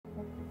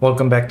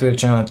Welcome back to the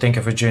channel. Thank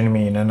you for joining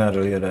me in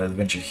another little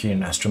adventure here in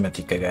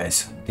Astrometica,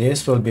 guys.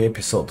 This will be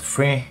episode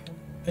 3.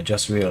 I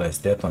just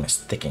realized that one is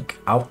sticking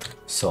out,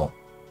 so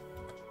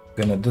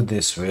gonna do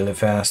this really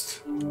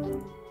fast.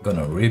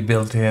 Gonna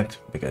rebuild it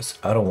because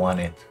I don't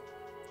want it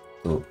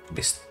to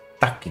be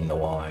stuck in the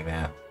wall like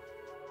that.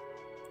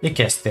 You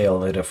can stay a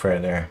little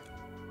further,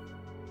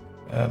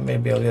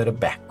 maybe a little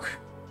back,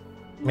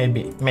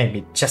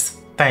 maybe just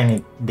a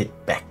tiny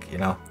bit back, you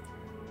know.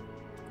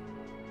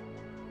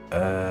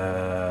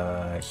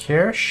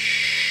 Here,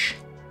 shh.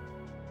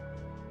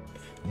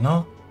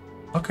 No,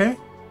 okay.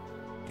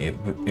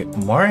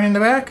 More in the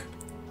back.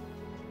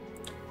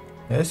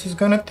 This is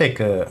gonna take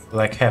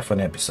like half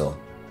an episode.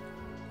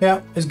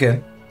 Yeah, it's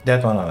good.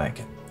 That one I like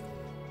it.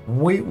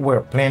 We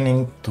were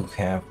planning to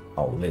have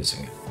our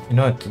leasing. In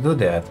order to do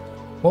that,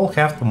 we'll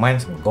have to mine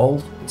some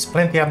gold. There's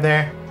plenty up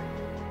there.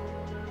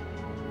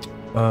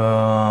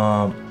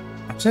 I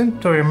seem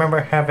to remember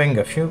having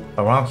a few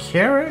around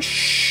here.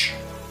 Shh.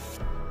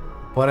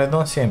 But I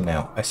don't see him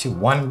now. I see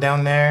one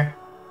down there.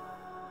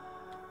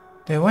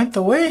 They went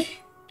away?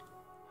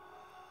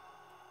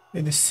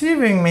 They're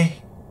deceiving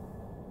me.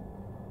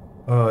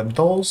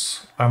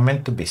 Those are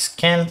meant to be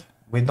scanned.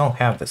 We don't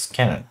have the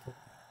scanner.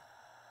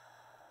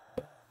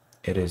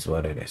 It is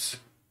what it is.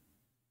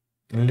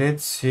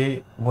 Let's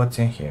see what's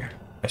in here.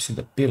 I see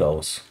the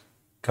pillows.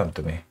 Come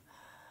to me.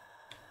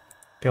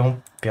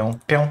 Pew, pew,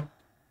 pew.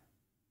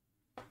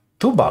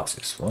 2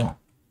 boxes. Wow.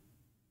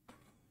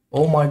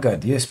 Oh my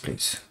god, yes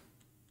please.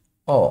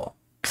 Oh,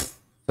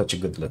 such a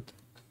good loot.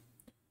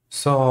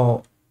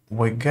 So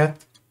we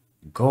got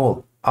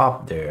gold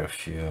up there, a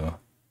few.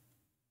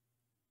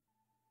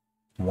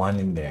 One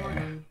in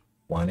there,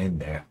 one in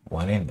there,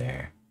 one in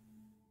there.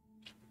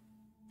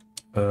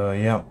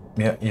 Yeah.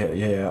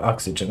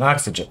 Oxygen.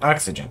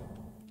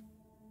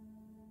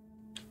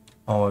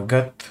 Oh, I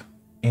got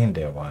in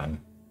there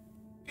one.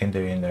 In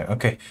there.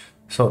 Okay,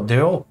 so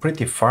they're all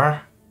pretty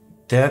far.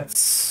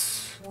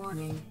 That's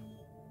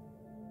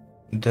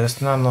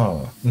not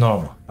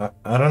normal.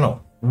 I don't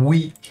know.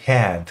 We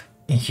had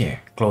in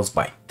here close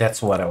by.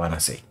 That's what I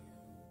wanna say.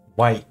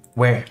 Why?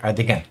 Where are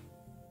they gone?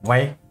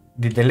 Why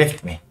did they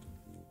lift me?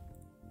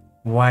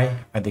 Why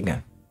are they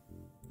gone?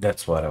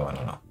 That's what I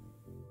wanna know.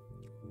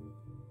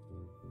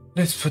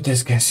 Let's put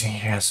this gas in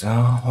here.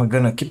 So we're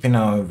gonna keep in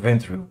our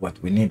inventory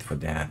what we need for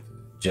that.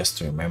 Just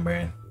to remember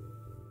it.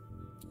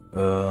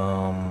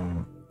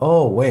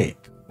 Oh wait.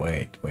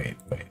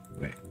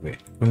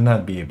 We'll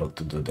not be able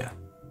to do that.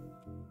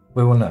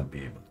 We will not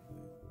be able to.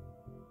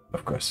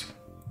 Of course.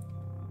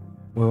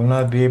 We will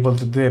not be able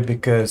to do it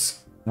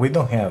because we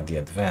don't have the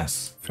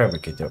advanced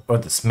fabricator or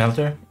the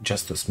smelter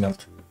just to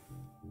smelt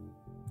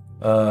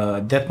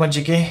that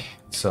B.I.G,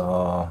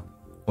 so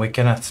we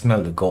cannot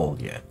smelt the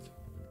gold yet.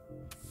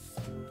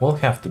 We'll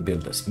have to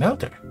build a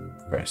smelter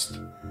first.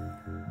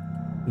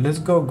 Let's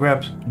go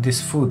grab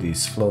these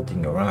foodies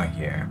floating around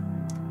here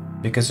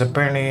because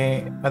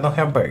apparently I don't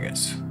have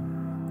burgers.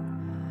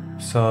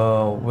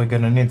 So we're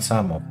gonna need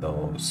some of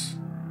those.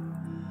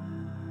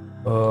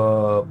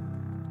 We'll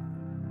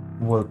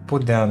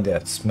put down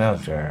that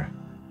smelter.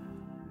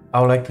 I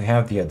would like to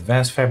have the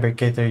advanced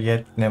fabricator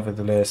yet,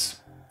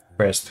 nevertheless,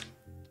 first.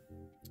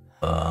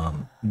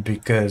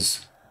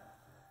 Because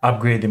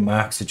upgrading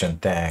my oxygen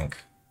tank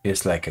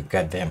is like a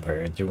goddamn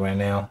priority right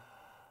now.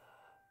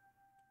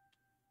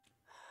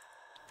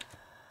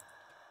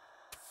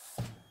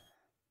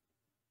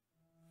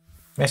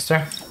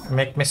 Mister,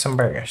 make me some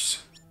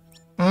burgers.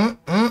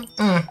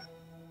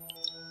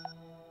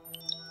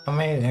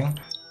 Amazing.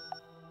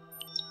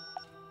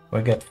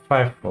 We got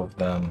 5 of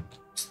them.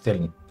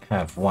 Still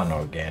have 1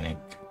 organic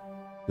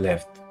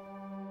left.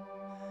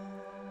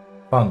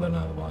 Found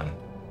another one.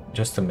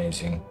 Just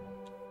amazing.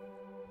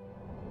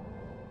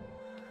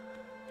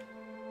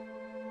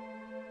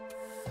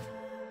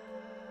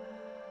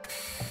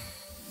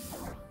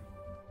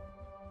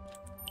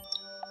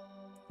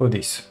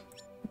 Foodies.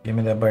 Give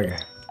me that burger.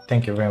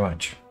 Thank you very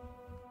much.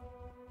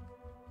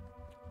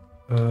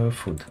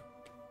 Food.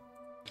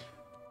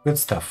 Good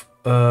stuff.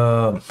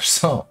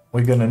 So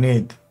we're gonna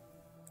need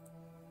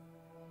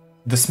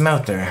the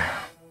smelter,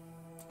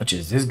 which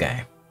is this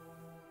guy,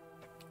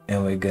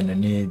 and we're gonna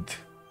need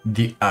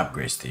the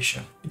upgrade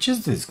station, which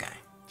is this guy.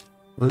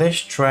 Let's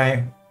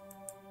try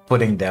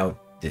putting down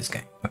this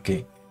guy.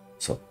 Okay,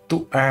 so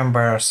 2 iron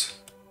bars,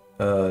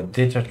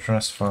 data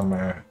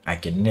transformer. I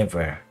can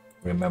never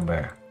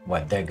remember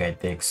what that guy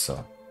takes,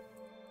 so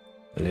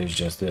let's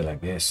just do it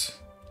like this.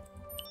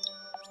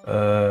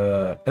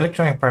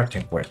 Electronic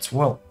parting ports.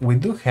 Well, we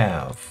do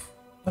have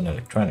an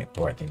electronic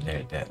port in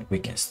there that we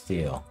can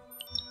steal.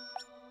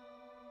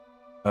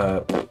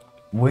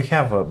 We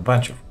have a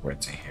bunch of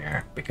ports in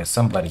here because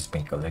somebody's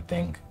been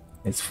collecting.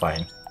 It's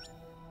fine.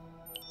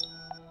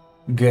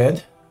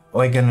 Good.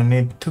 We're gonna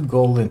need 2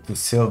 gold and 2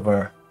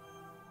 silver.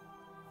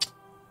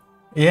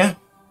 Yeah.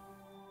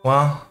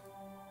 Well,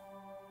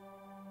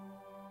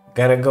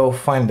 gotta go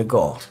find the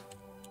gold.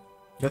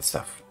 Good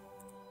stuff.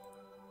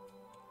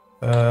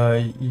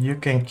 You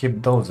can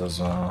keep those as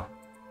well.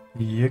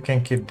 You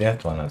can keep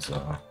that one as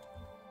well.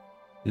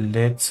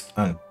 Let's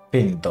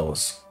unpin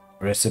those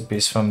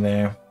recipes from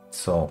there.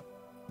 So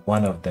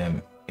one of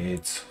them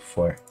is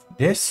for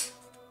this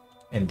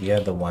and the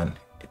other one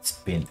it's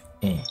pinned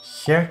in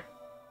here.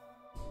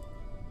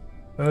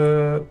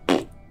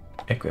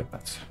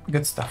 Equipment,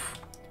 good stuff.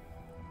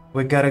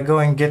 We gotta go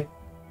and get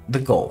the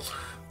gold.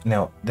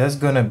 Now that's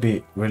gonna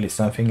be really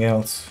something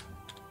else.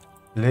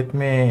 Let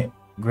me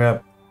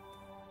grab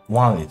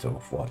 1 liter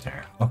of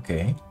water.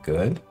 Okay,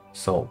 good.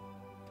 So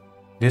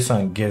this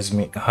one gives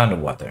me 100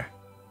 water.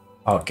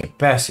 Our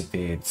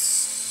capacity,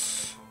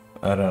 it's,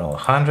 I don't know,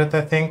 100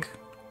 I think.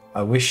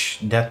 I wish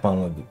that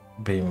one would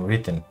be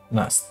written,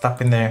 not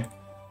stop in there,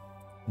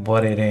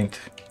 but it ain't.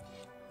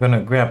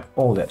 Gonna grab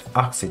all that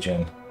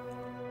oxygen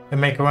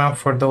and make a run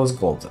for those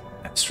gold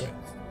extras.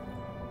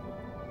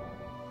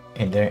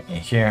 In there,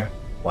 in here,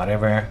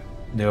 whatever,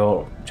 they're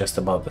all just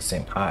about the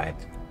same height.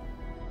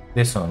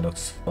 This one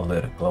looks a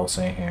little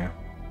closer in here.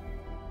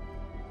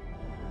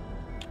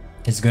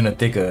 It's gonna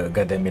take a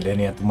goddamn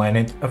millennia to mine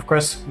it, of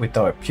course, with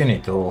our puny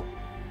tool.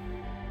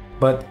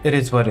 But it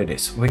is what it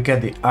is. We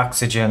got the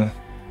oxygen.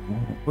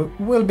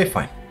 We'll be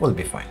fine. We'll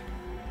be fine.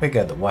 We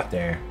got the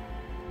water.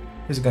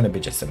 It's gonna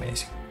be just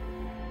amazing.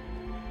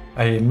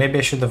 Maybe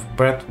I should have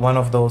brought one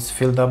of those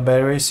filled up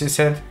batteries, you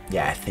said?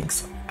 Yeah, I think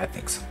so. I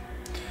think so.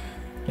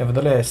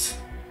 Nevertheless,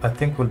 I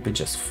think we'll be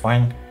just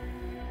fine.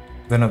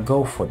 Gonna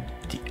go for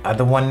the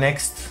other one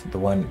next. The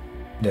one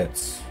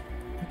that's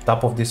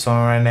top of this one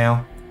right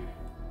now.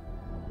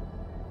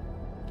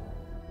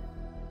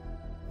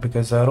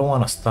 Because I don't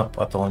want to stop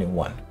at only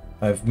one.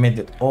 I've made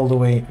it all the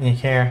way in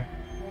here.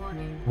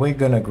 We're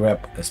gonna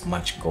grab as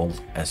much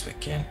gold as we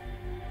can.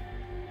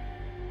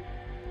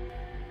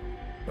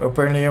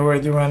 Apparently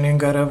already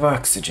running out of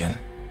oxygen.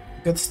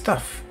 Good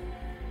stuff.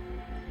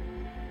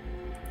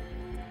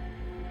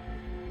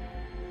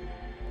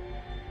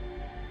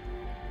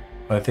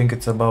 I think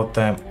it's about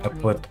time I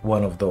put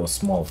one of those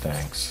small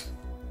tanks.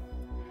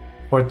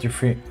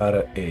 43 out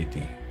of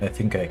 80. I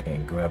think I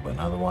can grab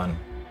another one,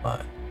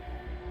 but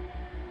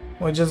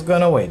we're just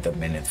gonna wait a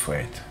minute for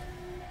it.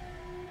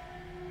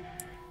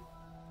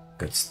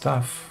 Good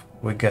stuff.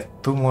 We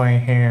got 2 more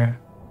in here.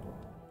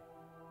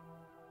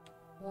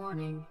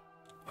 Warning.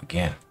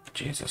 Again,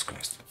 Jesus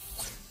Christ.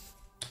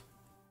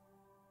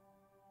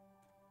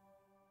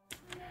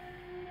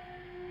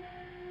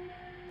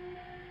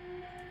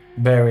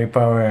 Battery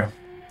power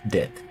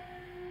dead.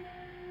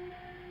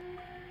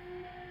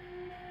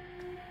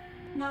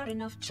 Not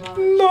enough charge.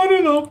 Not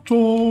enough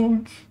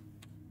charge.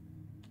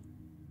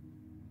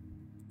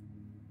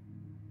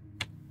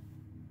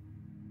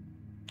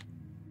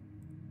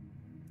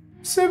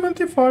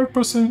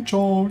 %75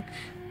 charge.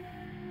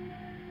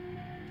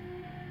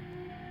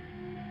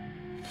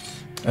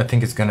 I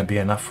think it's gonna be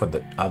enough for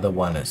the other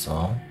one as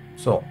well.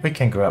 So we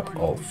can grab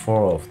all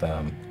 4 of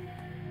them.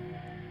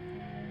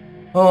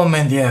 Oh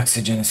man, the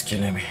oxygen is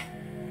killing me.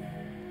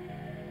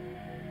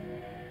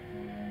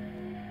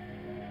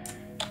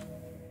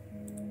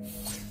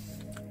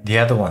 The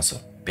other ones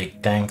are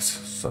big tanks,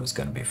 so it's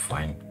gonna be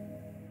fine.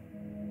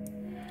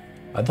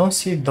 I don't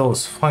see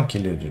those funky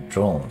little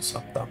drones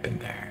up top in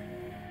there.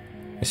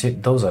 You see,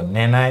 those are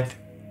nanite,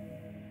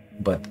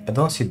 but I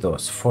don't see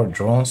those 4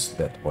 drones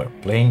that were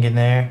playing in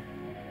there.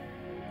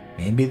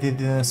 Maybe they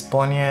didn't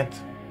spawn yet.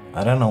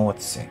 I don't know what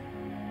to say.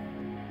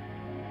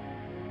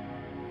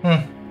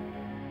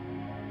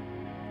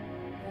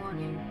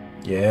 Warning.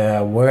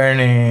 Yeah,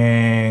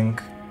 warning.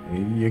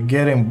 You're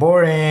getting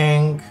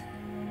boring.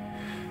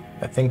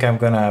 I think I'm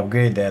gonna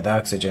upgrade that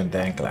oxygen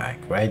tank like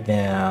right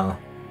now.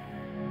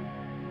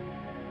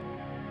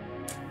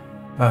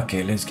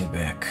 Okay, let's get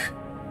back.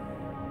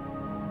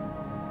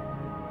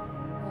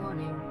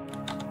 Warning.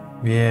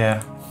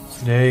 Yeah,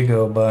 there you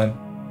go, bud.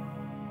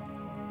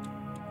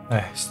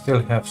 I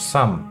still have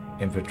some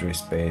inventory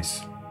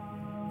space.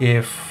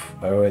 If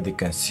I already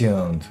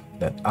consumed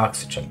that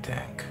oxygen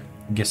tank,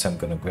 guess I'm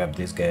gonna grab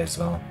this guy as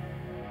well.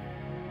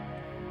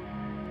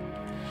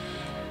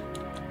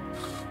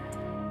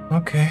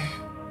 Okay.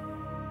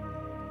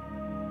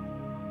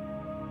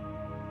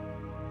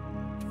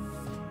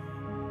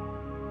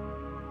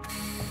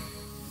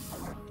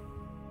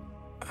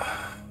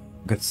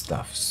 Good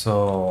stuff.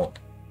 So,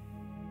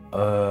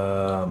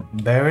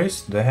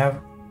 berries, do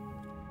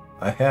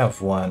I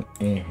have one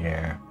in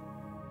here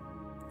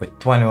with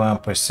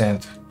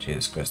 21%.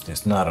 Jesus Christ,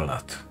 there's not a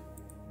lot.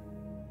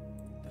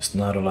 There's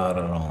not a lot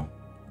at all.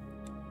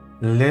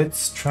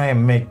 Let's try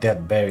and make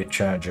that berry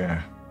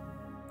charger.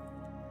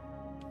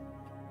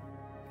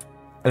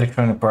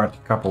 Electronic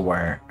part, copper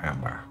wire,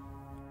 amber.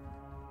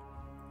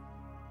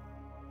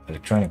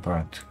 Electronic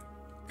part,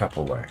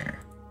 copper wire,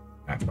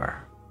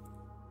 amber.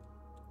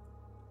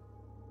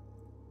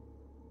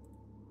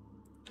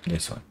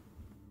 This one.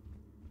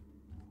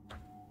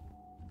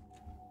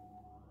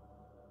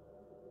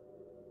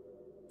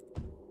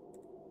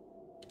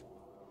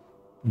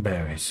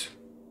 Berries.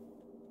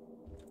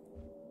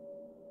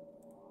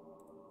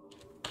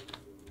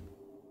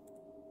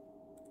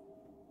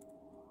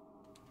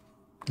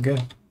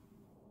 Good.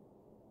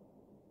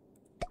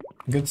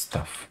 Good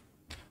stuff.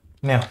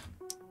 Now,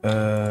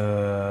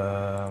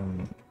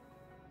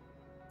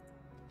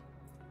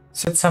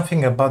 Said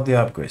something about the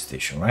upgrade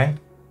station, right?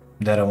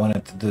 That I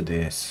wanted to do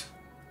this.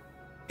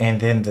 And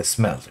then the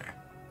smelter,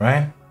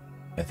 right?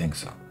 I think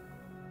so.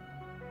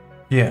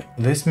 Yeah,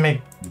 let's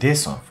make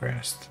this one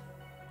first.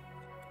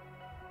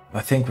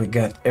 I think we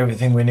got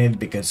everything we need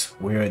because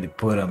we already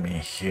put them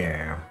in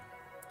here.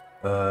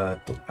 2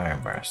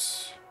 iron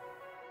bars.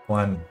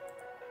 One.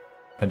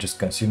 I just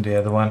consumed the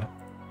other one.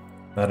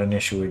 Not an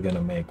issue, we're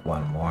gonna make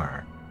one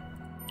more.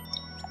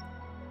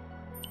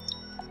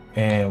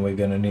 And we're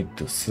gonna need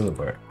 2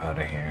 silver out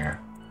of here.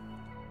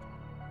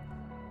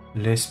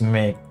 Let's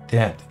make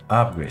that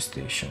upgrade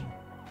station.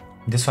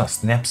 This one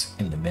snaps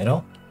in the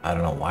middle. I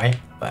don't know why,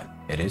 but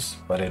it is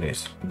what it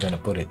is. I'm gonna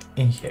put it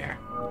in here.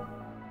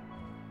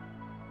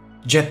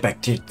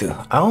 Jetpack tier 2.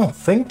 I don't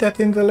think that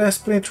in the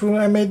last playthrough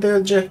I made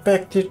the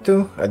jetpack tier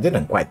 2. I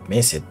didn't quite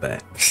miss it,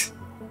 but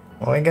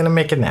we're gonna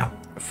make it now.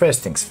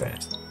 First things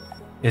first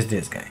is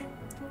this guy.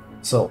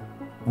 So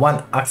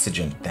 1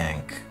 oxygen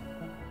tank,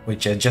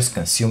 which I just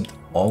consumed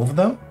all of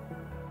them.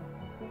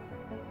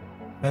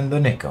 And the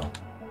nickel.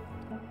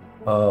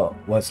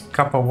 Was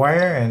copper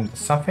wire and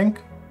something?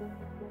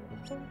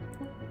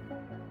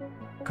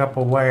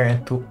 Copper wire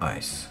and 2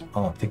 ice.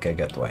 I don't think I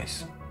got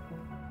twice.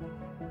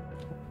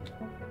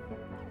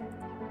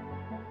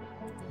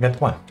 Got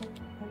 1.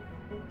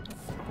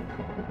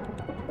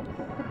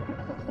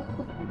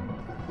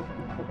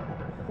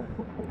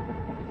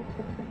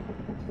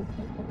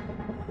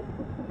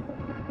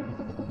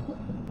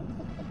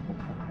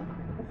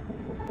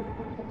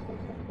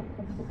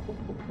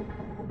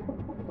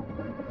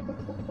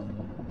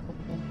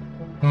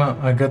 No,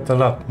 I got a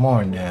lot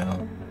more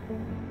now.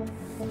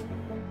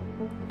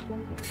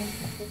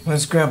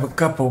 Let's grab a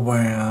copper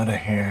wire out of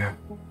here.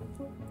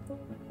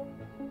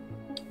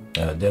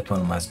 That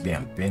one must be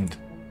unpinned.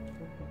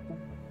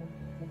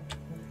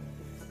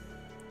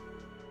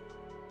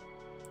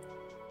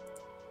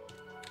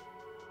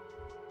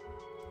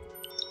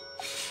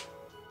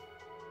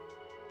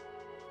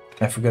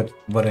 I forgot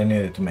what I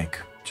needed to make.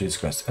 Jesus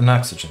Christ. An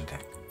oxygen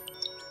tank.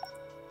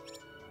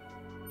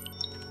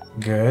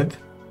 Good.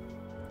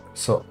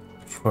 So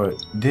for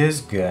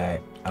this guy,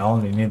 I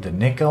only need the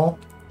nickel.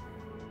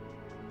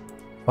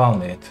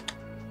 Found it.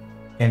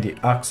 And the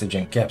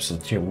oxygen capsule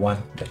tier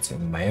 1 that's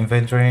in my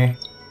inventory.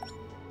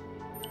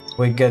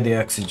 We got the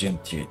oxygen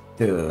tier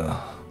 2.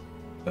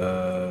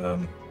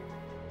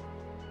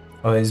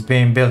 Oh, it's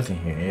being built in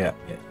here. Yeah.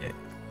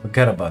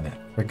 Forgot about that.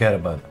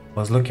 I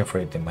was looking for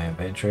it in my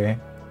inventory.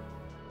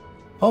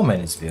 Oh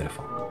man, it's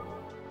beautiful.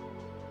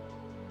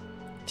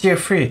 Tier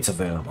 3, it's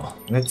available.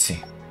 Let's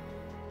see.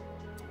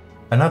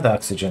 Another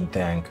oxygen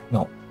tank.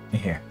 No, in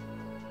here.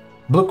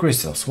 Blue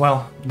crystals.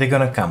 Well, they're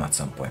gonna come at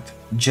some point.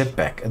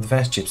 Jetpack,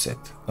 advanced chipset.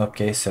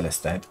 Okay,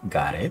 Celestite,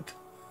 got it.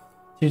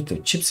 Tier 2,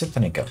 chipset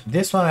and nickel.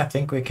 This one I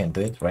think we can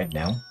do it right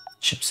now.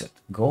 Chipset,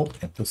 gold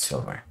and 2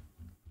 silver.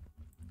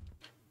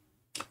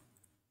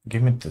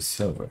 Give me 2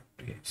 silver,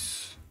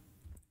 please.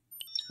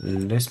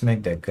 Let's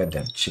make that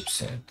goddamn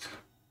chipset.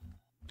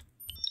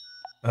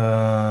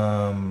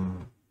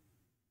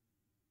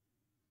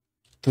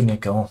 2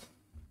 nickel.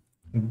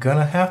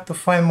 Gonna have to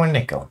find more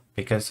nickel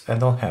because I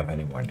don't have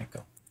any more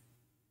nickel.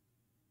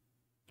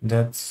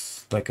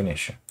 That's like an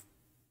issue.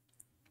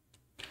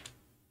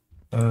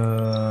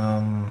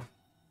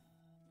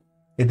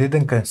 It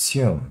didn't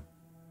consume.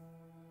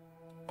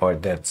 Or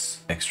that's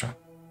extra.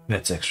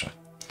 That's extra.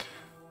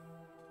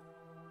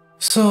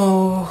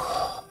 So,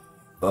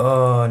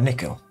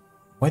 nickel.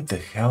 What the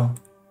hell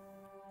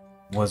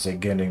was I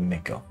getting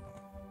nickel?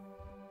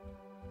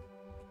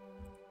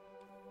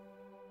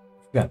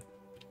 Forgot.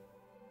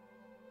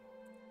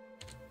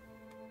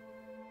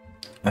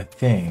 I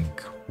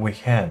think we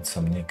had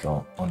some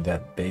nickel on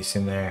that base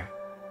in there.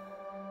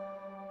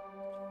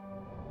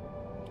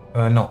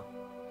 No.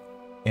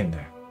 In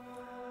there.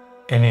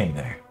 And in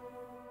there.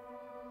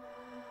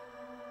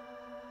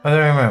 I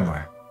don't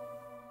remember.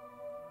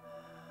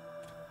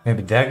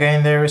 Maybe that guy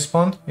in there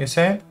respawned, you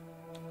said?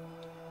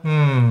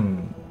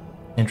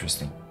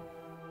 Interesting.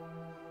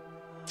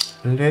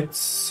 Let's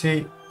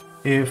see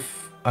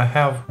if I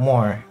have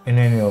more in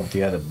any of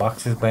the other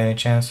boxes by any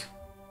chance.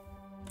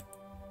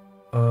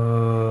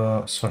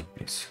 Sort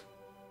please.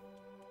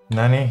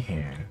 None in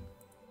here.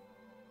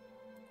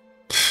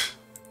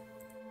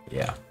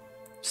 Yeah,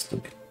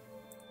 stupid.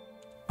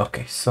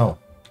 Okay, so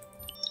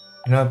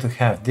in order to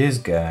have this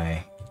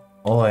guy,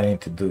 all I need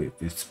to do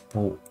is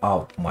pull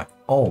out my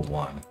old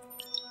one.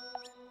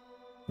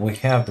 We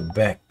have the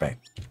backpack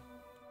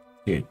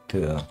here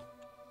too.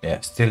 Yeah,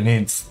 still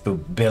needs to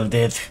build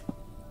it.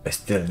 I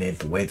still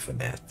need to wait for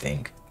that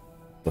thing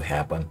to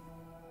happen.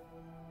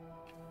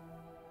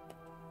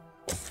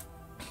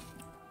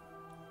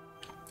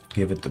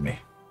 Give it to me.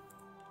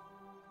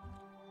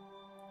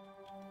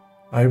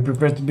 Are you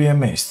prepared to be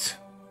amazed?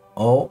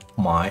 Oh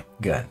my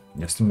god,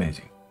 just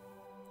amazing.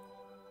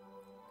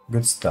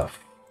 Good stuff.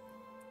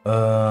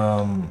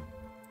 So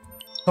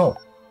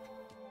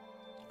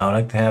I would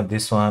like to have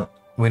this one.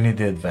 We need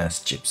the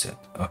advanced chipset.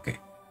 Okay.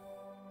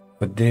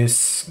 For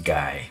this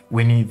guy,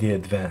 we need the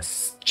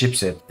advanced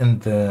chipset,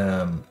 and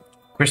the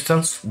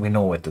crystals, we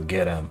know where to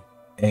get them.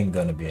 Ain't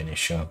gonna be an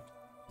issue.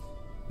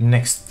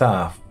 Next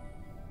stuff,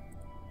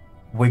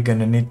 we're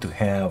gonna need to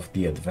have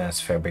the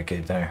advanced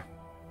fabricator.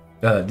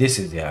 This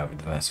is the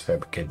advanced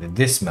fabricator,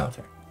 this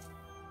smelter.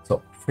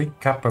 So 3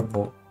 copper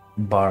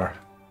bar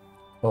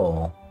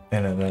coal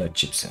and another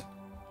chipset.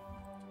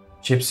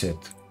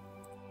 Chipset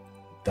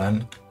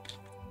done.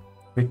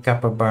 3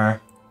 copper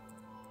bar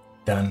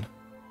done.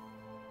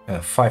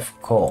 5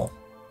 coal.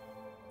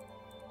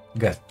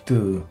 Got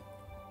 2.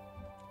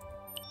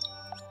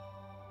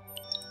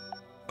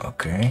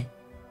 Okay,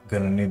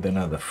 gonna need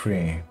another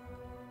 3.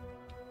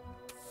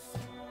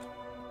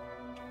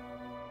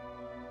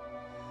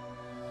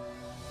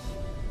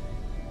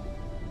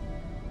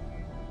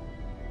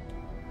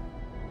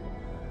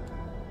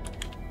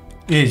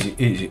 Easy,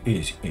 easy,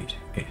 easy, easy,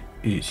 easy,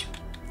 easy.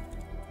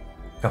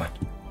 Come on.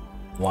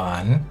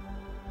 1,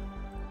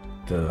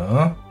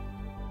 2,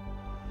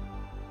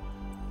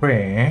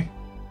 3.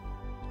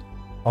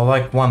 I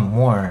like 1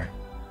 more.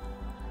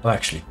 Well,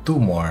 actually 2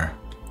 more.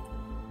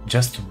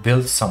 Just to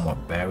build some more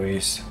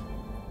berries.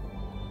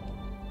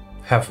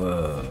 Have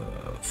a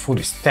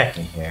fully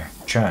stacking here,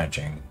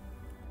 charging.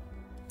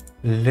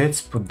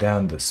 Let's put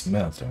down the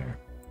smelter.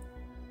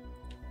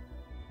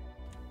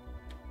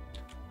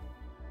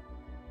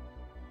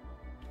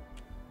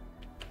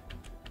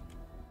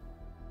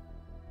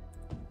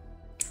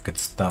 Good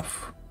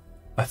stuff.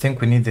 I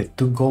think we needed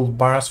 2 gold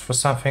bars for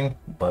something,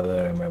 but I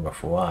don't remember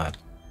for what.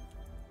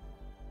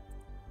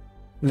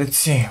 Let's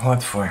see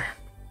what for.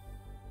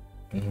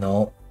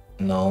 No,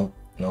 no,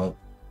 no,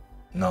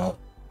 no,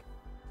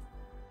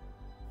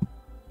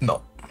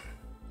 no.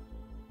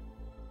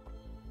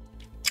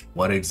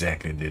 What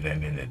exactly did I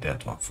need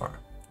that one for?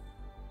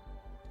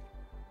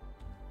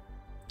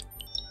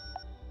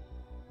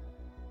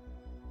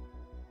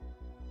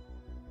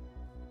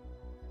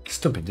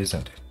 Stupid,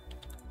 isn't it?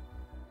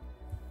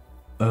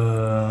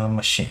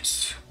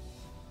 Machines.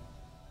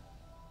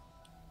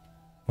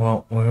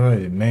 Well, we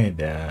already made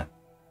that.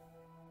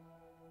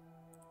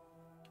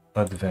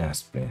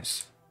 Advanced,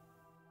 please.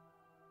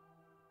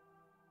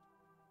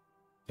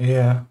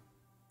 Yeah.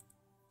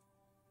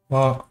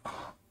 Well,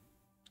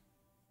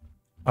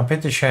 I'm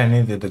pretty sure I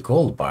needed the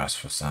gold bars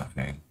for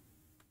something.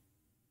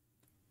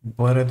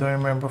 But I don't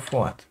remember for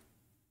what.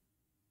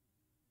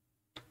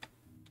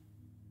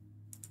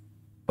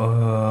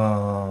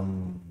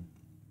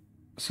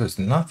 So it's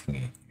nothing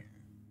in here.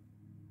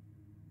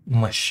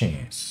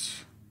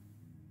 Machines.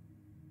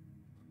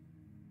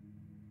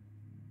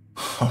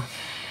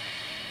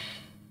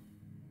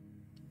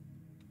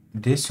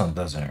 This one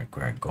doesn't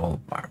require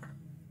gold bar.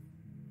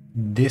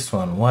 This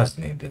one was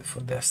needed for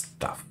that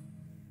stuff.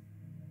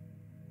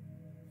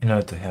 In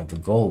order to have the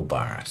gold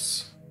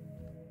bars.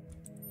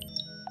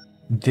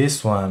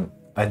 This one,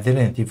 I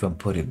didn't even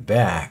put it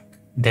back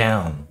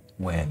down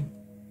when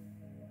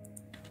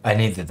I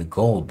needed the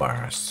gold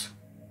bars.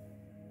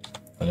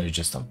 Let me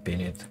just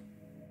unpin it.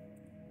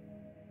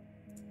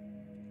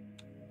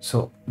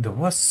 So there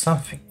was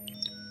something,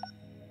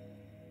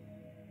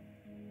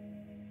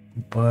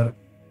 but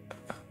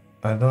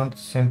I don't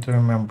seem to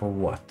remember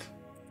what.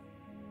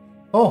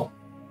 Oh,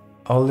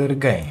 our little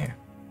guy here.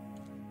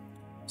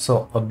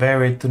 So a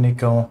berry, 2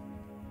 nickel,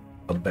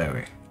 a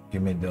berry.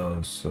 Give me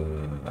those.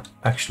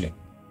 Actually,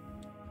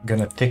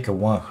 gonna take a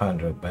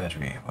 100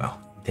 battery. Well,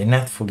 they're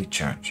not fully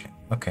charged.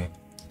 Okay,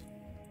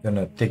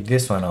 gonna take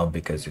this one out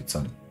because it's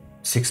on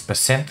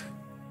 6%.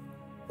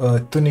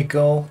 2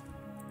 nickel,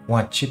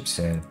 1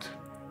 chipset.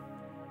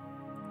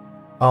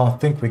 I don't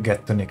think we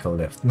got 2 nickel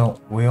left. No,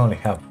 we only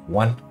have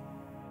 1.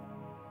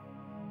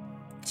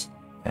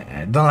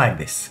 I don't like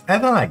this. I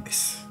don't like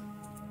this.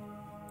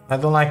 I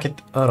don't like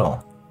it at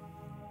all.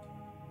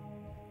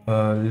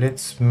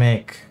 Let's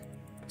make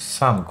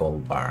some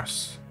gold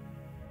bars.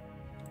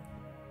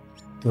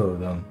 2 of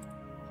them.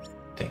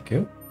 Thank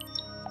you.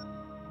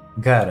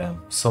 Got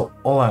them. So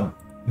all I'm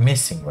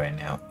missing right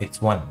now,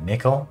 it's 1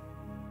 nickel.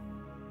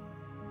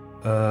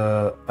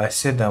 I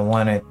said I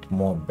wanted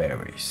more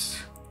berries.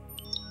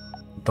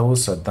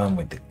 Those are done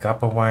with the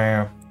copper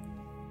wire.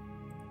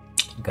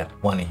 Got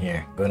 1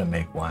 here. Gonna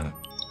make 1.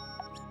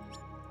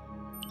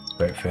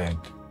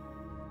 Perfect.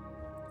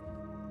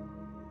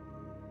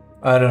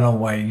 I don't know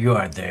why you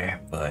are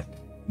there, but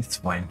it's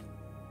fine.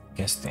 You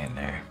can stay in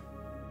there.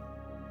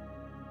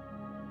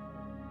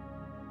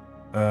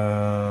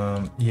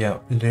 Yeah,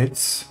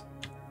 let's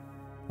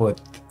put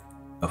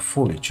a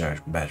fully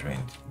charged battery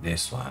into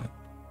this one.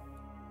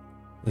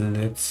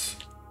 Let's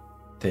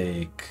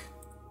take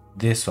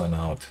this one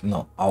out.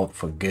 No, out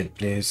for good,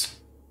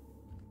 please.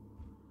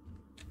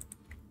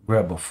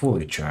 Grab a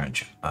fully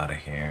charged out of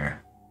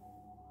here.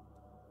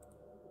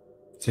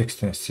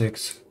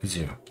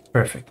 1660.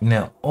 Perfect.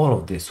 Now all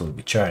of this will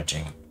be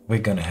charging. We're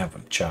gonna have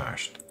them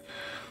charged.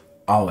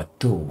 Our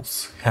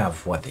tools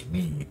have what they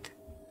need.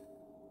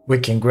 We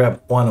can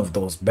grab 1 of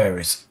those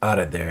berries out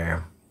of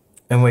there,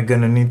 and we're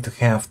gonna need to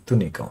have 2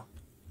 nickel.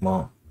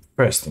 Well,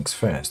 first things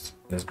first,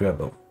 let's grab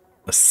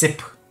a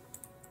sip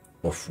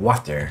of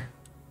water.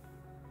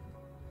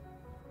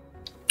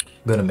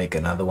 Gonna make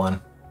another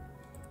one.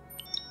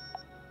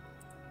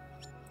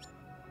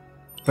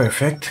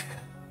 Perfect.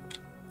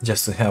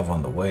 Just to have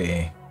on the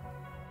way.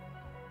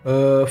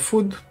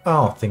 Food, I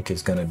don't think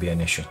it's gonna be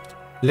an issue.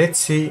 Let's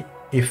see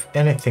if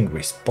anything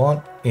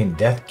respawned in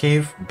that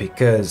cave,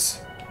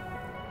 because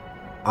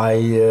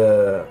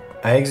I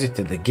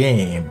exited the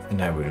game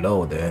and I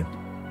reloaded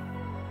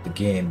the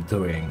game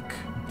during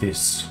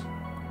this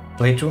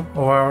playthrough of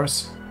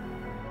ours.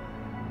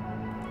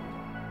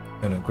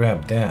 Gonna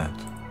grab that.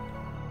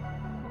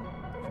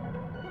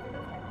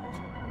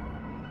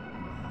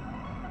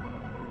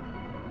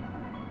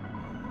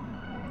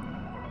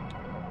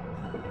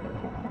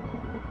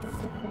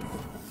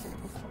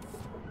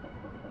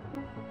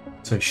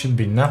 So it should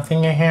be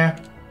nothing in here.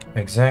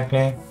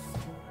 Exactly.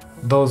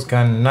 Those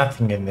got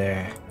nothing in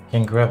there.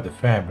 Can grab the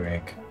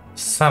fabric.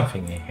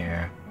 Something in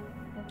here.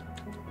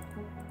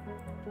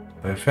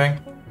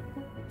 Perfect.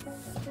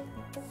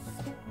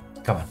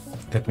 Come on,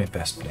 let me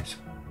pass, please.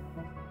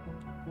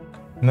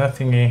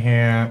 Nothing in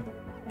here.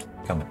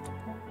 Come on.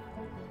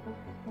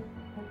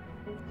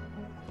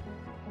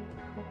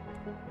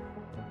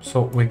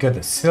 So we got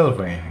the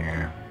silver in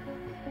here,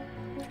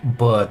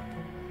 but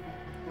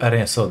I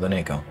didn't saw the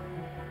nickel.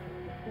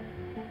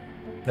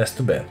 That's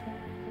too bad.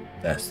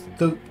 That's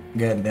too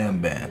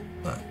goddamn bad.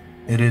 But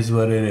it is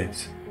what it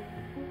is.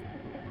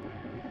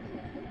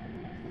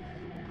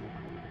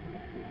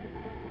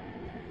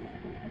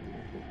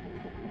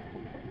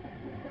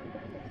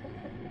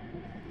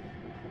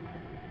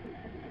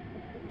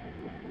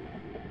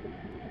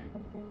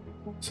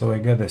 So I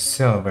got the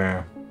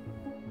silver.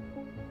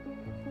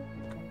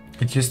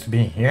 It used to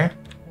be here.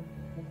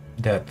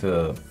 That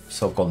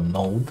so-called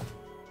node.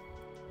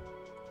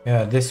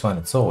 Yeah, this one,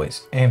 it's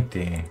always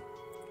empty.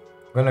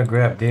 I'm gonna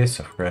grab this,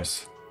 of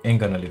course. Ain't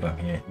gonna leave them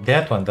here.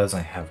 That one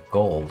doesn't have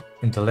gold.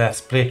 In the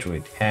last playthrough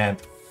it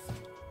had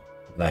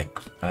like,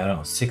 I don't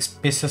know, 6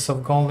 pieces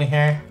of gold in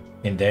here.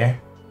 In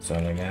there.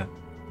 Something like that.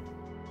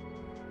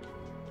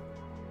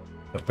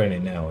 Apparently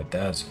now it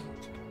does.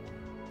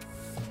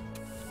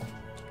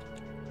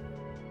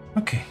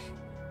 Okay.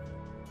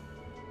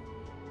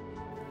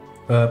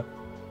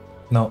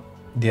 No,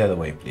 the other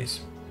way,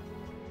 please.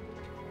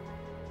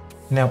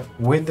 Now,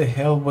 where the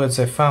hell was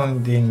I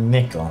found the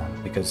nickel?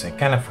 Because I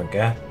kind of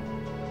forgot.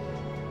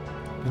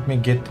 Let me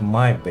get to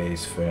my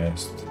base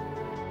first.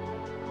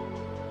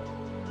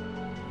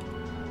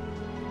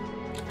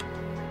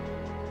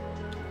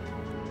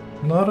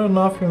 Not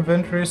enough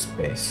inventory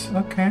space.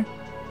 Okay.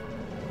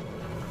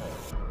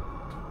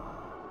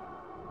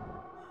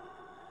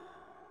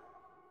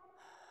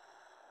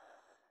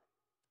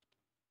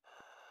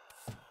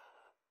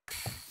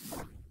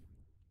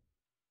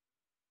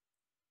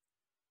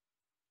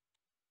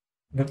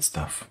 Good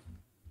stuff.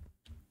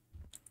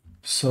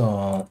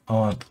 So I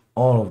want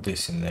all of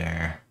this in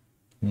there.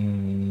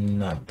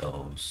 Not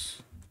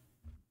those.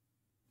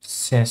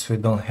 Since we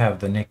don't have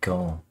the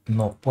nickel,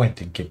 no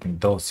point in keeping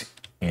those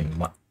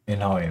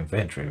in our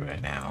inventory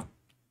right now.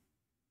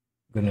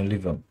 I'm gonna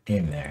leave them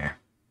in there.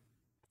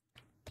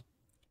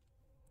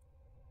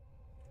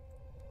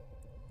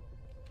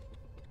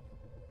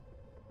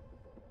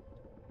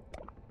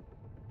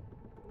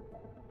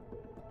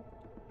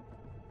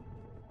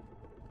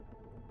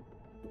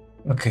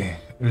 Okay,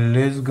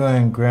 let's go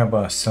and grab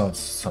ourselves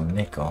some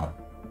nickel.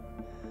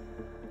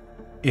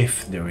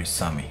 If there is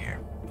some here.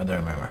 I don't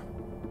remember.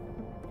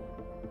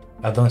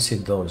 I don't see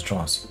those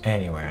drones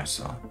anywhere,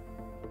 so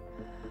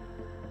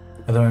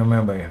I don't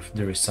remember if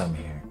there is some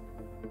here.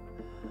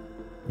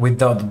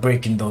 Without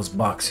breaking those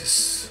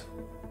boxes.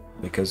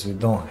 Because we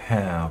don't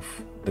have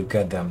the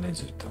goddamn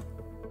laser tool.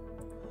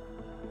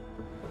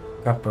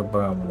 Copper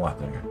bar and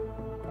water.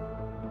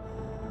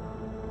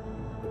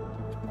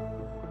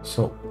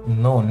 So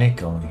no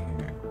nickel in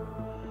here.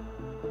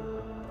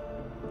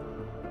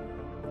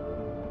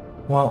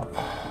 Well,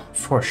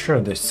 for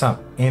sure there's some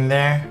in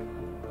there.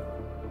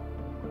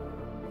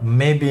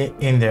 Maybe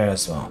in there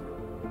as well.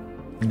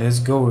 Let's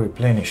go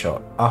replenish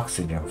our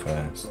oxygen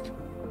first.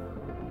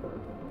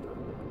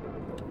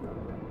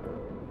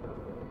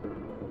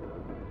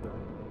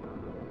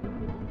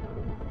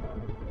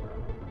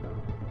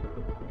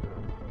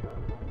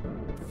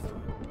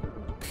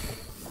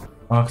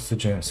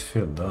 Oxygen is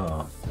filled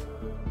up.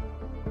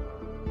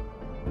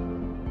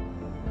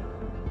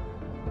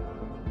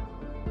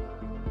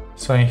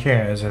 So in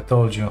here, as I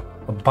told you,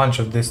 a bunch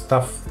of this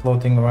stuff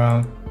floating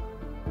around.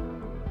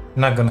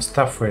 Not gonna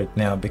stop for it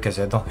now because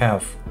I don't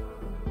have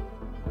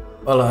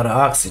a lot of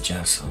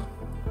oxygen, so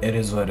it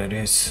is what it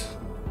is.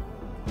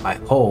 I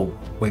hope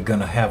we're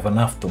gonna have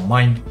enough to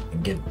mine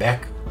and get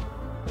back.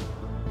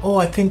 Oh,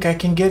 I think I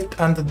can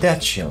get under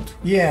that shield.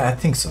 Yeah, I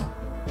think so.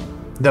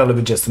 That'll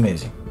be just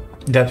amazing.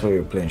 That will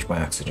replenish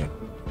my oxygen.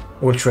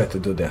 We'll try to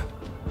do that.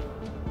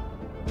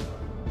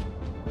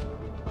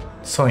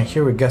 So in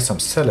here we got some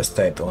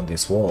celestite on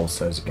this wall,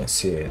 so as you can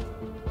see it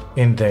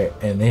in there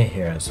and in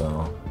here as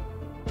well.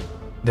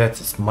 That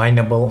is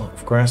mineable,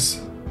 of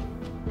course.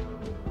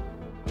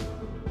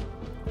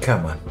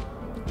 Come on,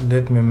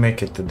 Let me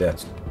make it to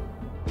that.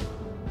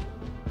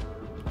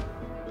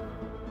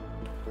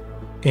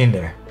 In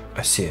there,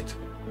 I see it.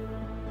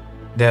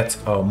 That's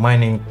our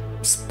mining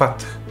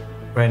spot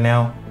right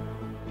now.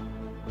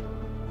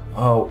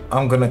 Oh,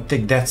 I'm gonna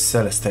take that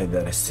celestite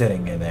that is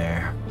sitting in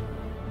there.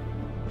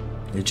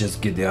 You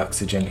just get the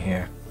oxygen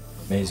here.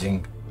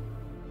 Amazing.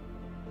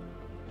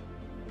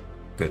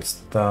 Good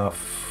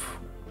stuff.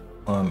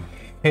 I'm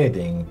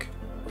heading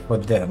for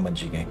that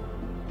B.I.G.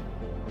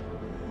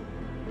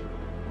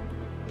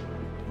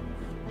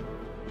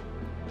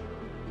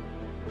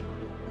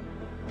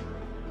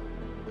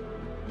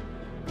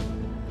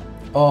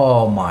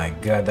 Oh my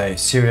god, are you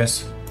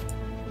serious?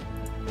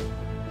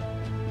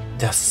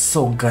 That's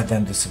so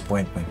goddamn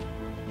disappointment.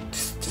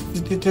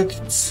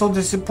 It's so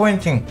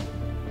disappointing.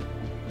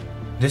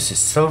 This is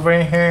silver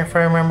in here if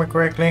I remember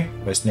correctly.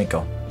 Where's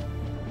nickel?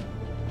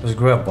 Let's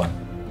grab one.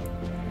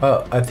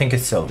 Oh, I think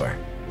it's silver.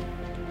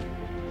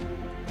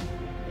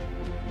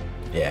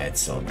 Yeah, it's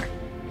silver.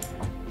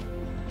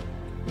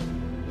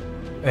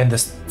 And the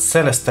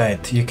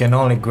celestite, you can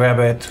only grab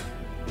it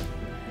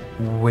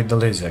with the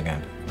laser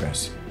gun, of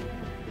course.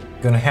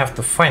 Gonna have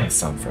to find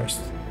some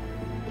first.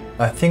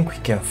 I think we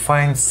can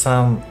find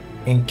some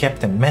in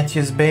Captain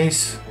Matthew's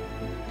base.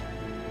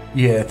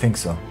 Yeah, I think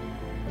so.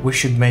 We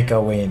should make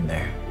our way in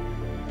there.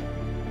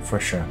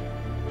 For sure.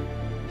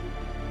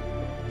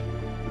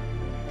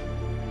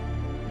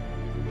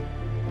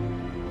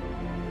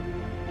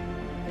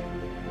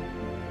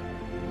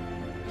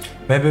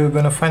 Maybe we're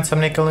gonna find some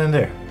nickel in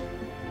there.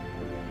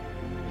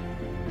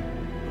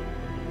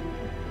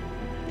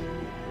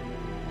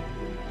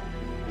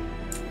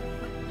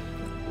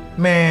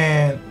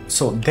 Man,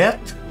 so that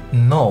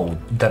node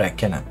that I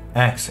cannot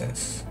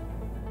access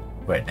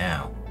right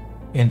now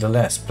in the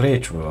last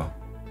playthrough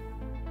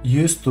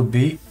used to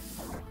be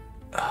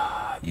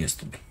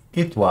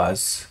it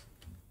was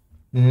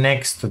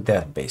next to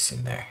that base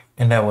in there,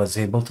 and I was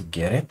able to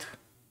get it.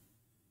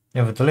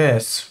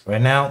 Nevertheless,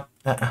 right now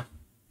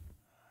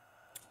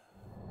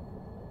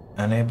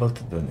unable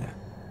to do that.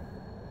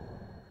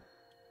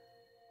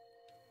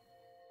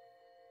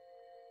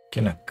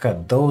 Gonna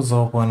cut those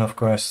open, of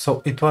course.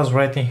 So it was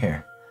right in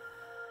here.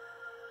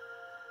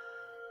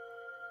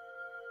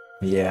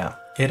 Yeah,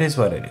 it is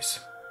what it is.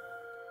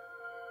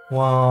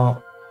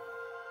 Well,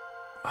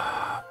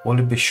 will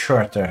it be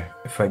shorter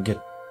if I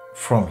get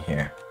from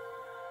here?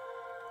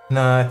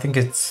 No, I think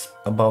it's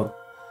about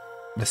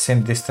the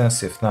same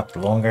distance, if not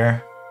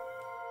longer,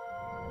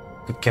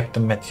 to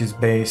Captain Matthew's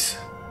base.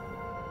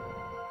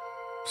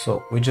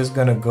 So we're just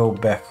gonna go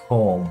back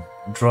home,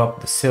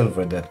 drop the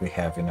silver that we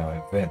have in our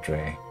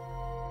inventory,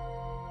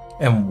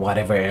 and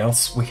whatever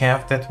else we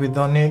have that we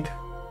don't need.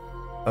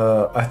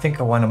 I think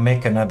I want to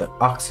make another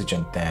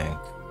oxygen tank,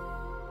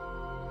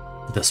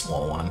 the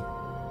small one,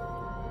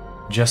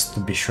 just to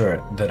be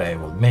sure that I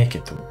will make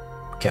it to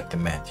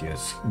Captain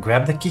Matthews.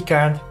 Grab the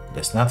keycard,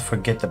 let's not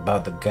forget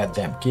about the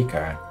goddamn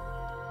keycard,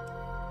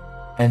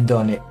 and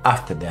only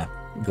after that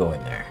go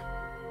in there.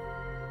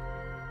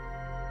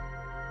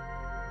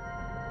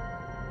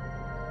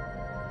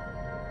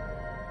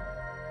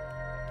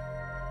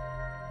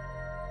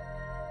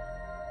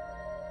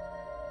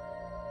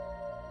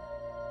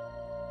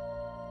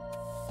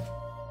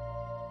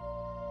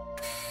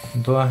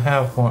 Do I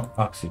have more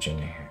oxygen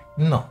in here?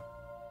 No.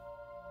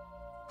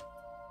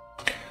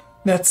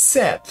 That's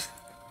sad.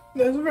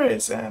 That's very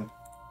sad.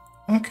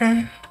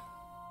 Okay.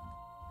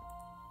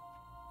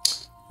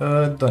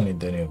 Don't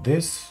need any of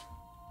this.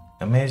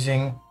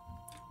 Amazing.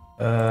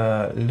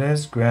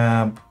 Let's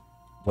grab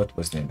what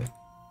was needed.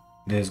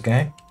 This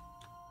guy.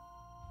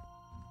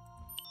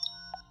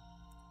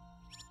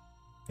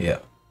 Yeah.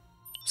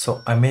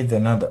 So I made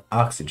another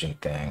oxygen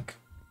tank.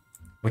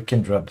 We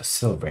can drop the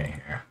silver in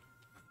here.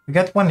 We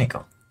got one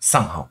nickel,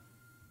 somehow.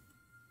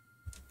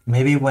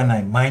 Maybe when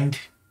I mined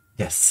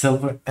the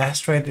silver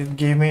asteroid, it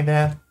gave me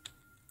that.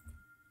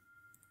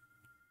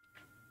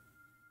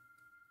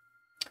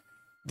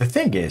 The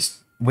thing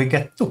is, we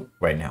got two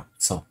right now,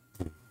 so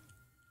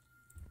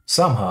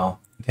somehow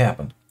it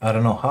happened. I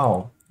don't know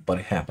how, but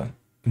it happened.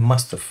 It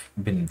must have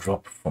been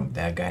dropped from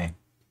that guy.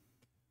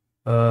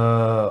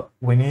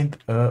 We need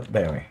a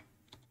berry.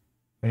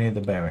 We need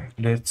a berry.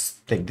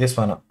 Let's take this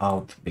one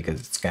out because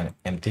it's kind of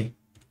empty.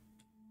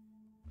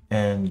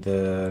 And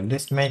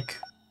let's make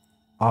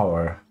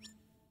our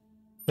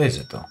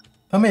laser tool.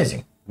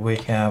 Amazing. We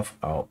have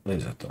our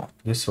laser tool.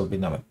 This will be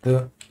number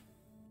 2.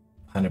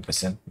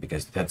 100%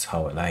 because that's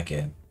how I like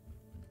it.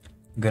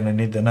 Gonna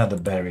need another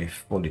battery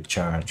fully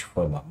charged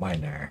for my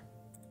miner.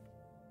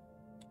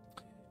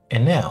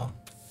 And now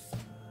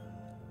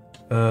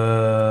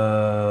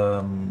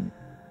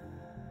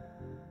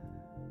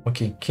we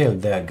can kill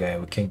that guy.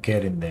 We can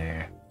get in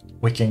there.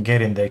 We can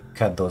get in there,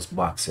 cut those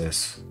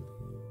boxes.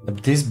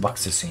 But these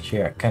boxes in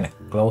here are kind of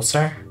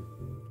closer,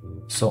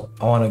 so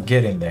I want to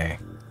get in there,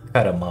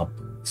 cut them up,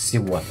 see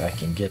what I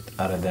can get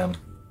out of them,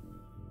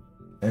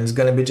 and it's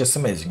gonna be just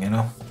amazing, you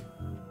know.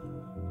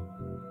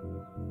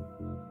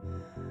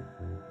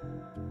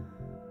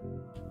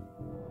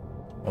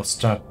 I'll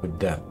start with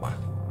that one.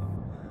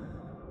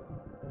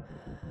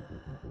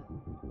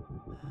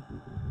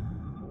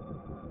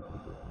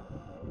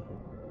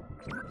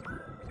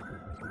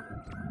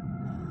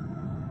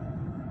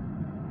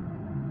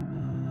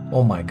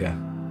 Oh my god.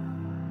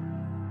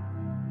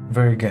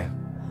 Very good.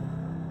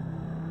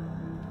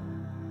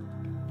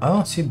 I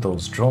don't see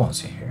those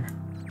drones in here.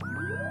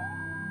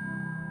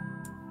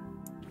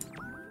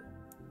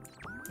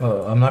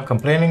 I'm not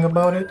complaining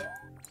about it,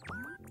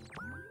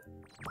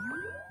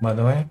 by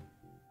the way.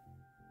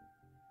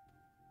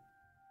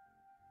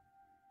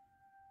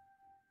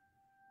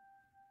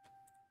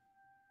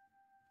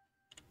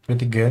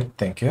 Pretty good,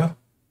 thank you.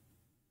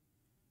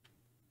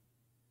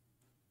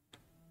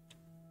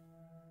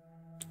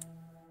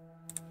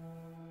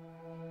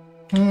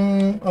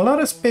 A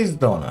lot of space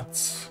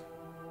donuts.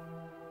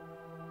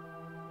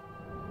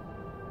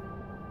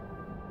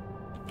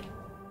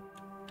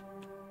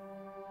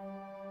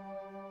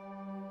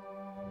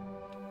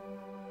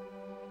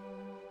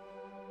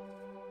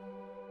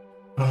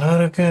 A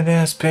lot of good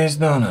ass space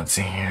donuts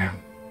in here.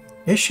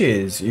 Issue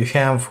is you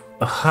have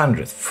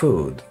 100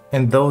 food,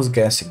 and those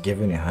guys are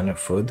giving you 100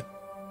 food,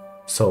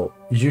 so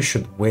you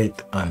should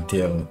wait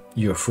until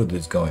your food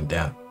is going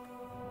down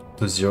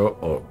to 0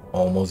 or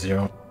almost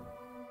 0,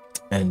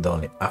 and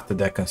only after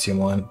that consume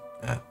one.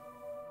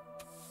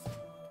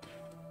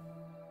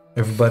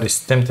 Everybody's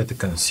tempted to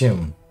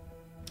consume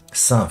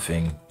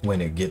something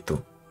when you get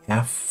to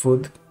half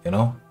food, you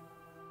know.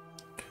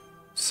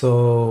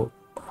 So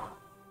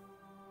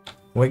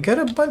we got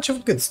a bunch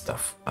of good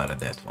stuff out of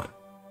that one.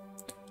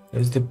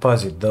 Let's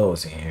deposit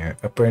those in here.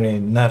 Apparently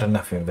not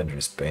enough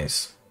inventory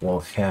space.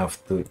 We'll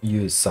have to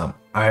use some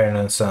iron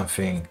on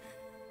something,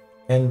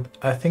 and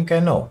I think I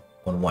know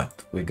on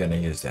what we're gonna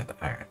use that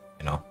iron,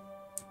 you know.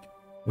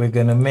 We're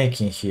gonna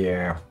make in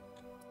here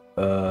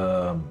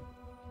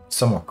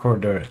some more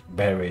corridor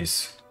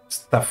berries,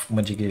 stuff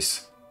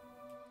majigis.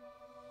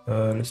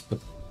 Let's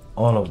put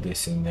all of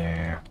this in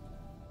there.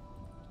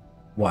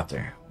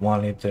 Water,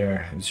 1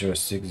 liter,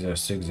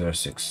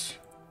 060606.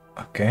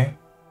 Okay,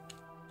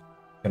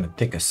 gonna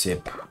take a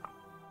sip.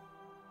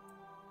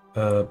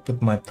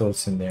 Put my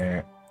tools in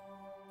there.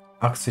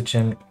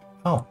 Oxygen,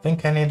 oh,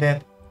 think I need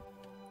that.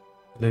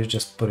 Let's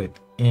just put it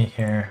in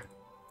here.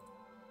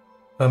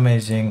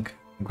 Amazing.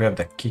 Grab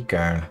the key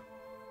card.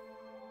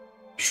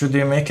 Should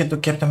we make it to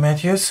Captain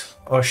Matthews,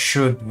 or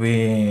should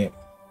we...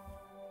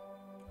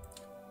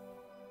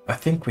 I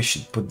think we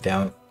should put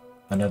down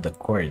another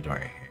corridor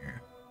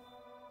here.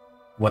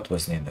 What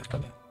was needed for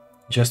that?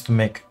 Just to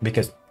make,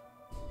 because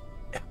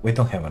we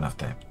don't have enough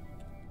time.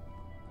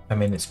 I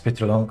mean, it's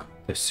pretty long,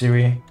 the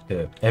series,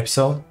 the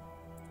episode.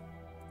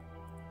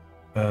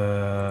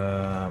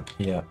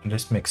 Yeah,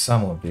 let's make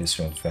some of this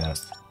real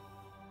fast.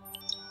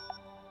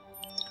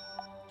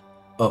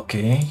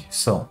 Okay,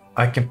 so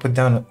I can put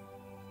down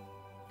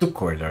 2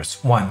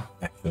 corridors. 1,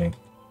 actually.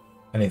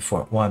 I need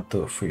 4. 1,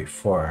 2, 3,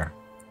 4.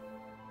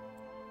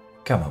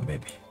 Come on,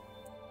 baby.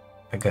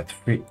 I got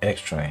 3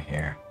 extra in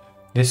here.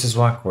 This is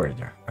 1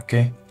 corridor,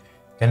 okay?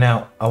 And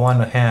now I want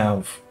to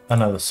have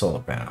another solar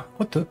panel.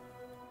 Or 2.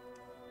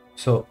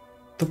 So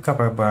 2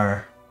 copper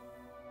bar,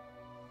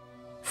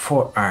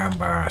 4 iron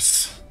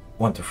bars.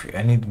 1, 2, 3.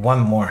 I need 1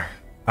 more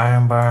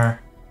iron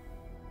bar.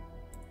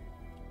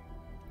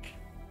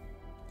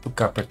 2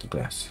 copper, 2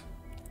 glass.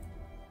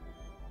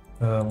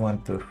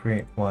 1, 2,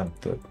 3. 1,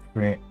 2,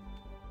 3.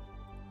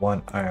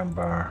 1 iron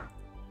bar.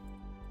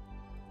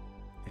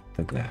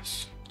 2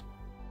 glass.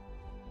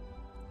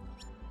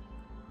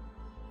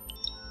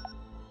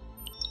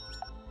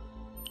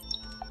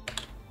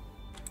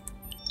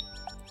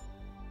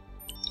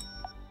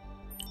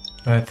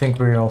 I think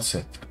we're all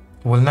set.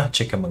 We'll not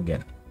check them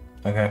again.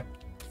 Okay,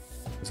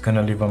 just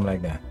gonna leave them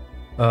like that.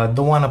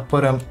 Don't want to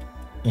put them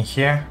in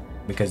here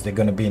because they're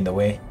gonna be in the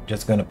way.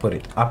 Just gonna put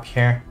it up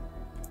here.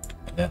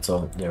 That's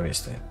all there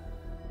is to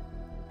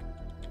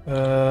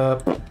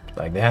it.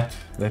 Like that,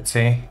 let's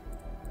say.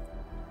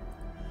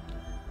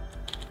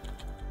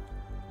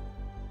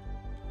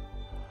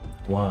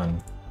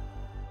 One,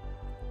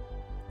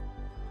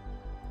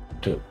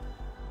 2,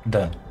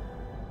 done.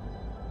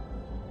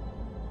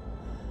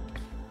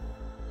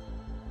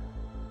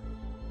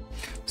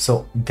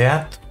 So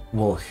that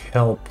will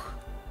help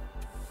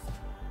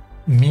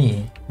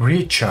me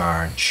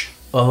recharge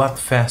a lot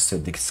faster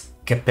this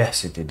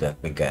capacity that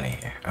we got in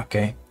here,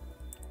 okay?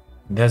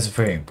 That's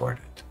very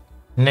important.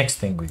 Next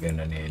thing we're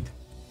gonna need,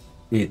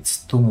 it's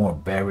 2 more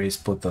berries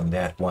put on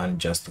that one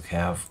just to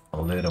have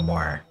a little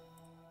more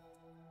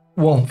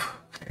woomph,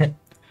 a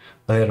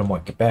little more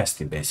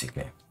capacity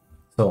basically.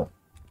 So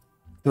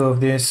 2 of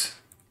these,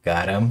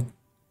 got them.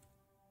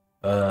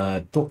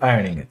 2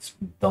 iron ingots,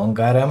 don't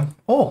got them.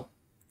 Oh,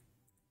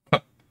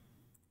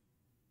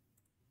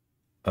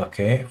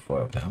 okay,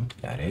 4 of them,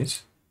 that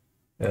is.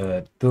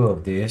 2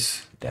 of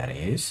these, that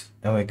is.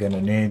 And we're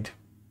gonna need,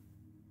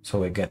 so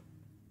we get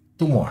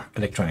 2 more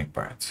electronic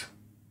parts.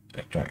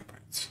 Electronic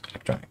parts.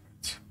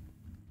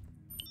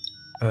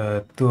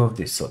 2 of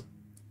these, so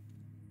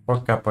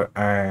 4 copper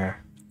iron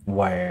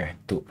wire,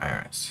 2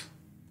 irons.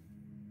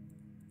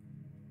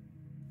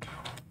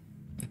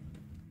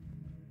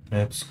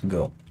 Let's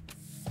go.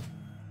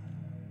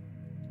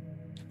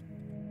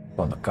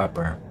 On the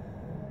copper.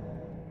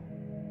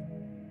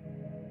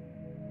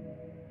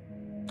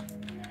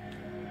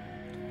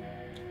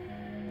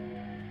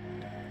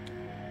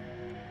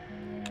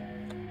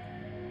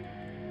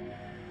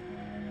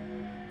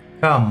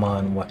 Come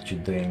on, what you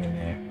doing in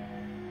there?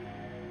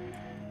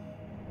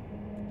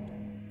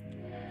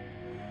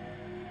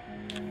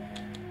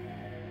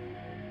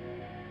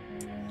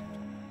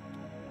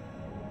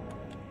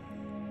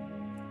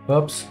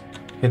 Oops,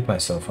 hit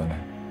myself on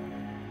it.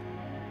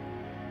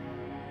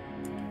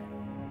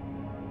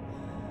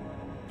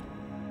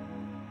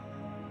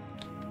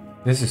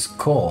 This is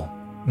coal.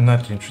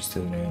 Not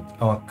interested in it.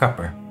 Oh,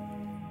 copper.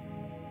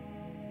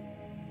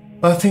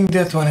 I think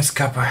that one is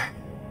copper.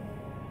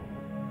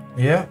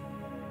 Yeah,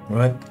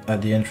 right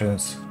at the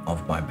entrance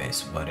of my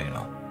base, but you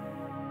know.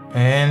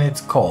 And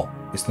it's coal,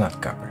 it's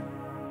not copper.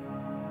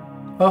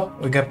 Oh,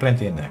 we got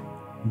plenty in there,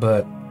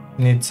 but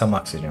need some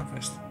oxygen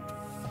first.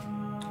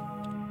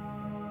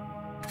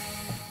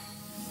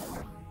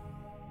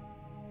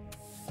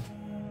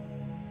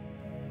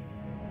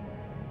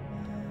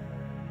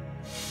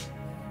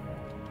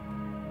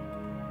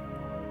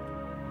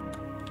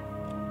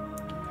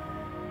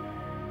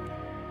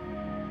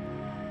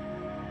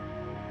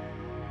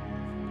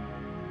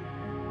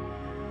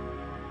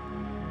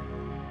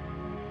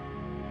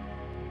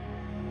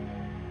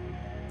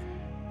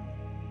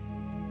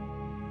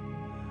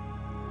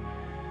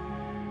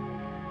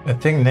 I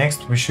think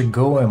next we should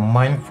go and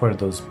mine for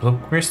those blue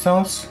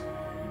crystals.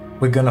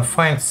 We're gonna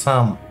find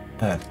some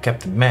at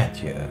Captain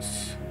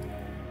Matthews.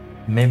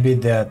 Maybe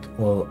that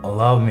will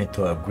allow me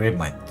to upgrade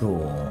my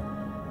tool.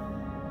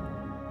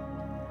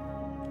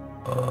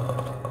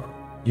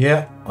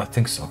 Yeah, I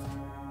think so.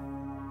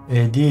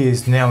 The idea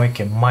is now we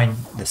can mine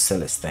the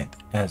Celestite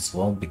as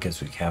well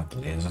because we have the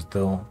laser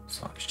tool,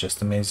 so it's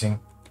just amazing.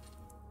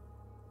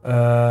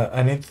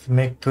 I need to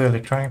make 2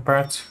 electronic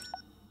parts.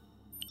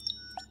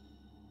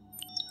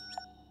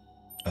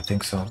 I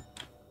think so.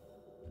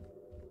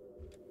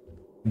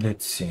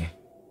 Let's see.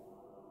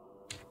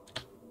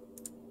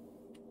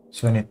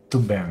 So I need 2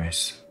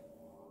 berries.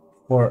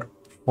 4,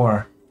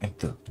 and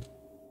 2.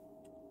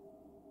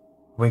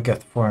 We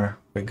got 4.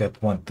 We got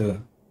 1,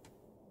 2.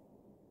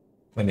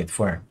 We need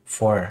 4.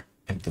 4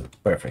 and 2.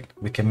 Perfect.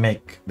 We can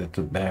make the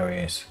 2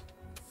 berries.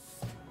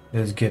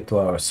 Let's get to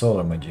our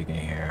solar magic in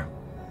here.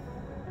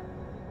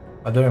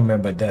 I don't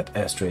remember that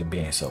asteroid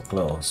being so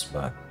close,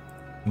 but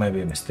might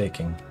be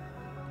mistaken.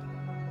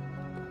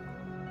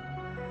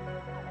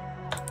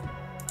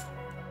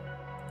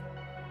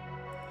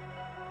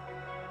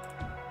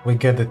 We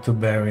get the 2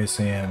 berries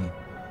in.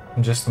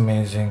 Just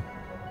amazing.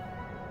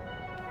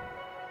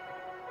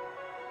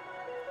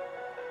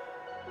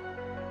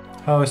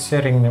 How is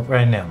setting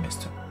right now,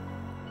 mister?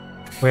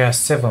 We are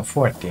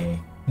 740.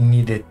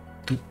 Needed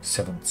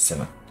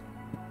 277.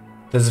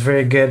 That's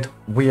very good.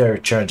 We are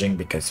charging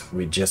because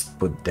we just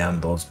put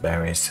down those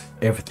berries.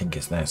 Everything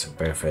is nice and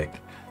perfect.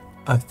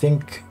 I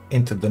think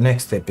into the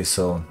next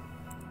episode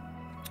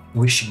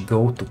we should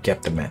go to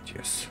Captain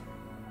Matthews.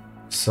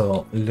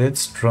 So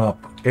let's drop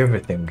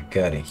everything we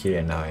got in here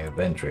in our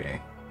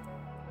inventory.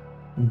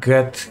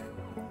 Got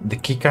the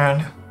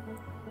keycard,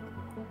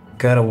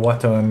 got a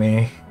water on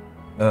me,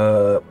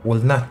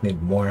 will not need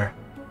more.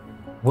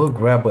 We'll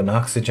grab an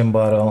oxygen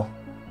bottle,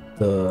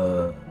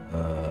 the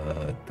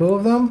 2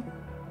 of them.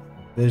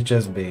 Let's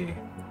just be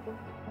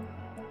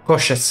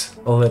cautious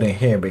a little in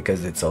here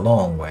because it's a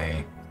long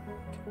way.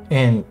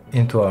 And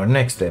into our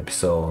next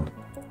episode,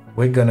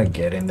 we're gonna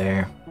get in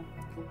there.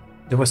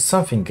 There was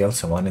something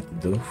else I wanted to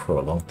do for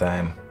a long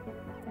time.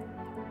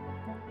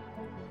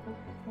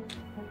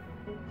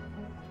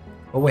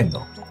 A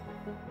window.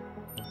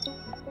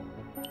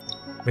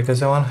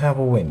 Because I want to have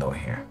a window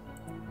here.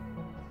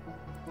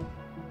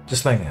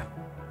 Just like that.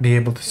 Be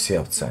able to see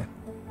outside.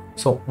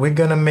 So we're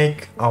gonna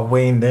make our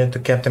way in there to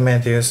Captain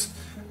Matthews.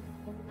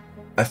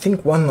 I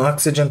think 1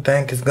 oxygen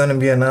tank is gonna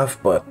be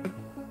enough, but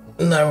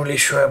not really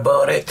sure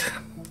about it.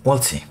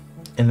 We'll see.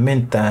 In the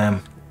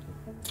meantime,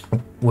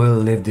 we'll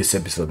leave this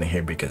episode in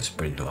here because it's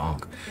pretty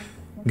long.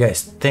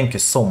 Guys, thank you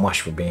so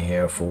much for being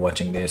here, for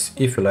watching this.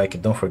 If you like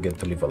it, don't forget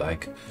to leave a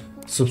like.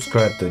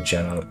 Subscribe to the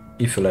channel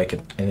if you like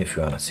it and if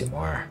you want to see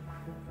more.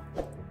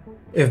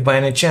 If by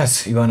any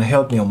chance you want to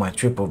help me on my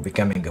trip of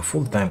becoming a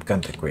full-time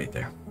content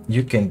creator,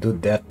 you can do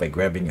that by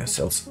grabbing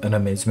yourselves an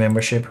amazing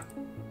membership.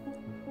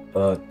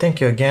 Thank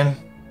you again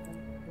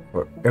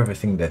for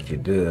everything that you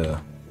do.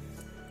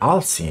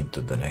 I'll see you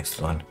to the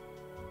next one.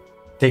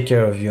 Take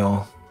care of you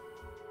all.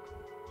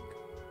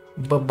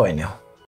 Bye-bye now.